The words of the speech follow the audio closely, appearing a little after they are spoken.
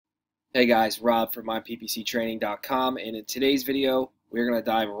Hey guys, Rob from myppctraining.com, and in today's video we're going to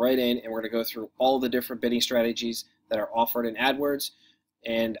dive right in and we're going to go through all the different bidding strategies that are offered in AdWords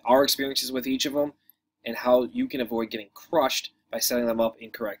and our experiences with each of them and how you can avoid getting crushed by setting them up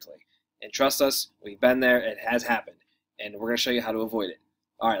incorrectly. And trust us, we've been there, it has happened, and we're going to show you how to avoid it.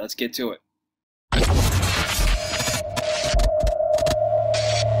 Alright, let's get to it.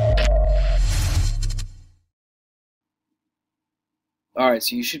 Alright,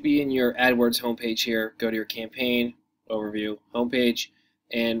 so you should be in your AdWords homepage here. Go to your campaign overview homepage,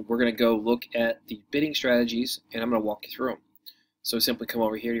 and we're going to go look at the bidding strategies, and I'm going to walk you through them. So simply come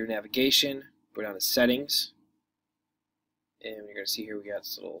over here to your navigation, go down to settings, and you're going to see here we got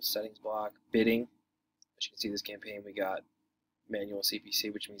this little settings block, bidding. As you can see, this campaign we got manual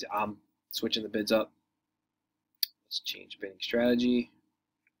CPC, which means I'm switching the bids up. Let's change bidding strategy.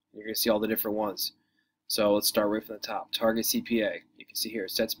 You're going to see all the different ones. So let's start right from the top. Target CPA. You can see here,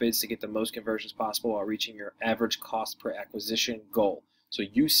 sets bids to get the most conversions possible while reaching your average cost per acquisition goal. So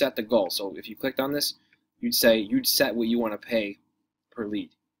you set the goal. So if you clicked on this, you'd set what you want to pay per lead.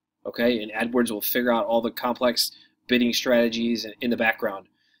 Okay, and AdWords will figure out all the complex bidding strategies in the background,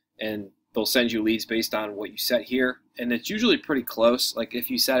 and they'll send you leads based on what you set here. And it's usually pretty close. Like if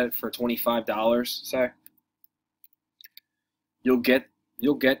you set it for $25, say, you'll get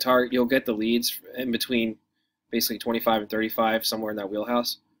the leads in between basically 25 and 35, somewhere in that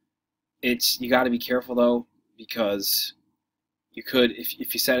wheelhouse. You got to be careful though, because you could,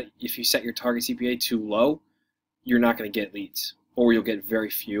 if you set your target CPA too low, you're not going to get leads, or you'll get very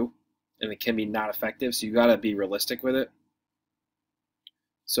few, and it can be not effective. So you got to be realistic with it.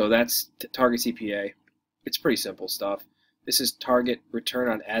 So that's target CPA. It's pretty simple stuff. This is target return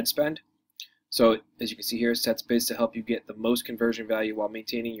on ad spend. So as you can see here, it sets bids to help you get the most conversion value while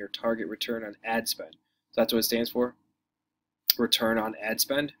maintaining your target return on ad spend. So that's what it stands for, return on ad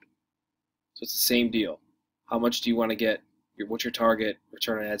spend. So it's the same deal. How much do you want to get? What's your target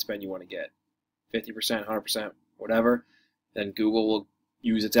return on ad spend you want to get? 50%, 100%, whatever. Then Google will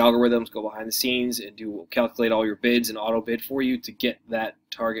use its algorithms, go behind the scenes, and calculate all your bids and auto bid for you to get that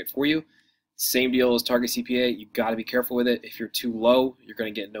target for you. Same deal as target CPA. You've got to be careful with it. If you're too low, you're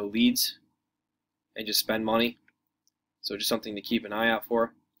going to get no leads and just spend money. So just something to keep an eye out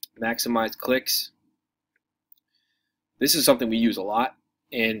for. Maximize clicks. This is something we use a lot,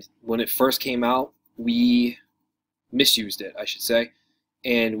 and when it first came out, we misused it, I should say,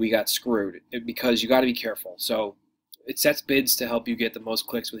 and we got screwed because you got to be careful. So it sets bids to help you get the most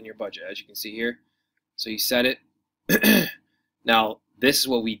clicks within your budget, as you can see here. So you set it. Now this is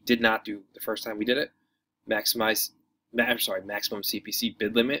what we did not do the first time we did it. Maximum CPC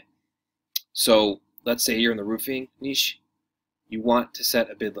bid limit. So let's say you're in the roofing niche, you want to set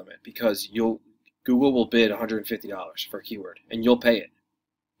a bid limit because Google will bid $150 for a keyword and you'll pay it.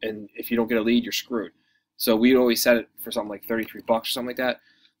 And if you don't get a lead, you're screwed. So we always set it for something like $33 or something like that.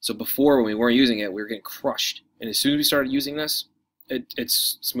 So before, when we weren't using it, we were getting crushed. And as soon as we started using this,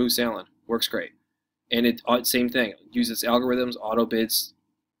 it's smooth sailing, works great. And same thing, uses algorithms, auto bids,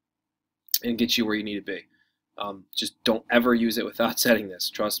 and gets you where you need to be. Just don't ever use it without setting this,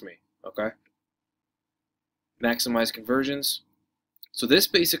 trust me. Okay. Maximize conversions. So this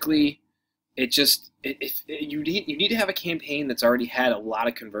basically, you need to have a campaign that's already had a lot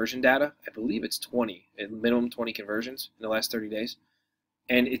of conversion data. I believe it's 20, minimum 20 conversions in the last 30 days,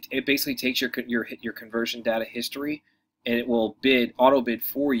 and it basically takes your conversion data history, and it will auto bid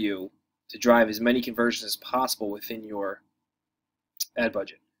for you to drive as many conversions as possible within your ad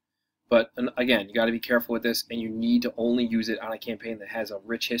budget. But again, you got to be careful with this, and you need to only use it on a campaign that has a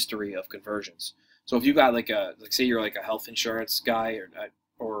rich history of conversions. So if you got say you're like a health insurance guy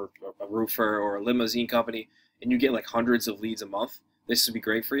or a roofer or a limousine company, and you get like hundreds of leads a month, this would be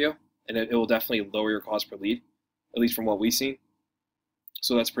great for you, and it will definitely lower your cost per lead, at least from what we've seen.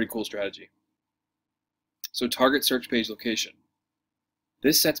 So that's a pretty cool strategy. So target search page location.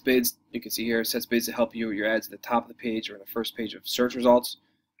 This sets bids, you can see here, sets bids to help you with your ads at the top of the page or in the first page of search results.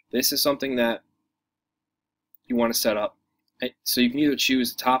 This is something that you want to set up. So you can either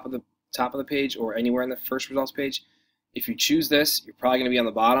choose the top of the page or anywhere in the first results page. If you choose this, you're probably going to be on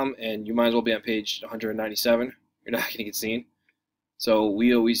the bottom, and you might as well be on page 197. You're not going to get seen. So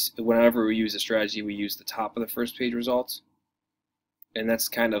whenever we use a strategy, we use the top of the first page results, and that's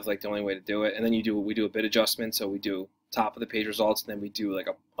kind of like the only way to do it. And then we do a bid adjustment, so we do top of the page results, and then we do like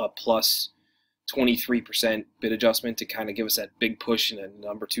a plus 23% bid adjustment to kind of give us that big push in a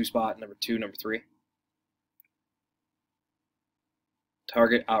number 2 spot, number 2, number 3.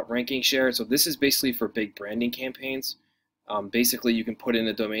 Target outranking share. So this is basically for big branding campaigns. Basically, you can put in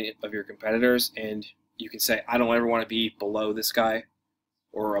a domain of your competitors, and you can say, I don't ever want to be below this guy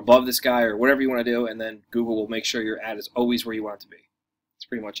or above this guy or whatever you want to do, and then Google will make sure your ad is always where you want it to be. That's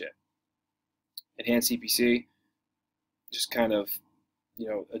pretty much it. Enhance CPC, just kind of, you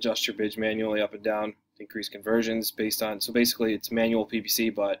know, adjust your bids manually up and down, increase conversions based on, so basically it's manual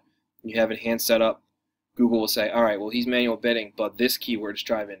PPC, but when you have enhanced setup, Google will say, all right, well, he's manual bidding, but this keyword is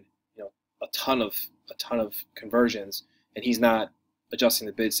driving, you know, a ton of conversions, and he's not adjusting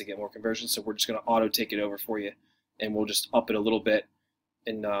the bids to get more conversions, so we're just going to auto take it over for you, and we'll just up it a little bit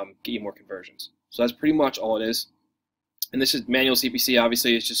and get you more conversions. So that's pretty much all it is. And this is manual CPC.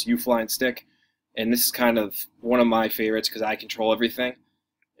 Obviously, it's just you fly and stick, and this is kind of one of my favorites because I control everything,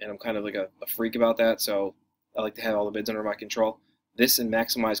 and I'm kind of like a freak about that, so I like to have all the bids under my control. This and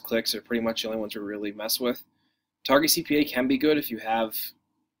maximize clicks are pretty much the only ones we really mess with. Target CPA can be good if you have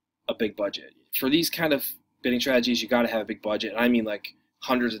a big budget. For these kind of bidding strategies, you got to have a big budget. I mean, like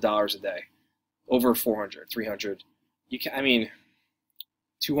hundreds of dollars a day, over 400, 300. You can, I mean,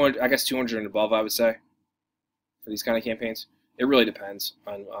 200. I guess 200 and above, I would say, for these kind of campaigns. It really depends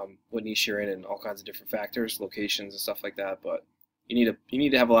on what niche you're in and all kinds of different factors, locations and stuff like that. But you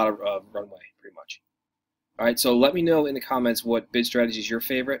need to have a lot of runway, pretty much. All right. So let me know in the comments what bid strategy is your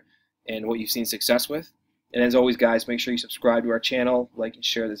favorite and what you've seen success with. And as always, guys, make sure you subscribe to our channel, like and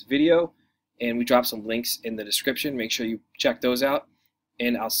share this video. And we drop some links in the description. Make sure you check those out.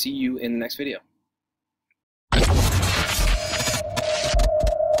 And I'll see you in the next video.